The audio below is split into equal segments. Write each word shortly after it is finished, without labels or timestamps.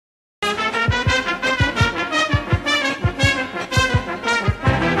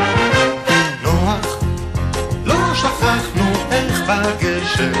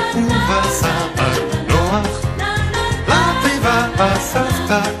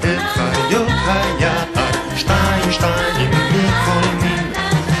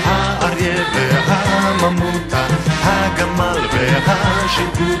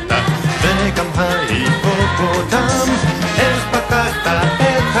שיבוטה, וגם ההיפופוטם. איך פתחת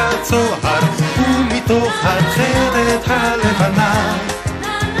את הצוהר, ומתוך התכלת הלבנה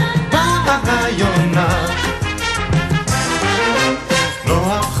באה היונה.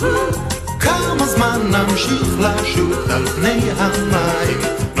 נוח, כמה זמן נמשיך לשוט על פני המים?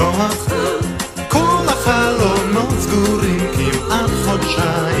 נוח, כל החלונות סגורים כמעט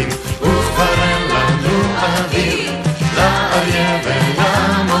חודשיים, וכבר אין לנו אוויר לאריה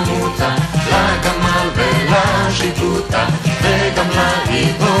ולממותה, לגמל ולשיבוטה, וגם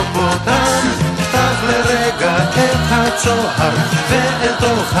להיפופוטם. פתח לרגע את הצוהר ואל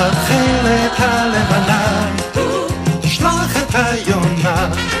תוך התכלת הלבנה שלח את היונה.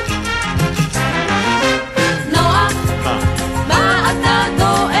 נוח, מה אתה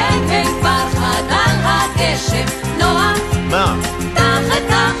דואג? אין כבר חדל הגשם. נוח, מה? פתח את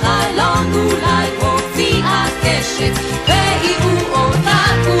החלון, אולי הופיע קשת.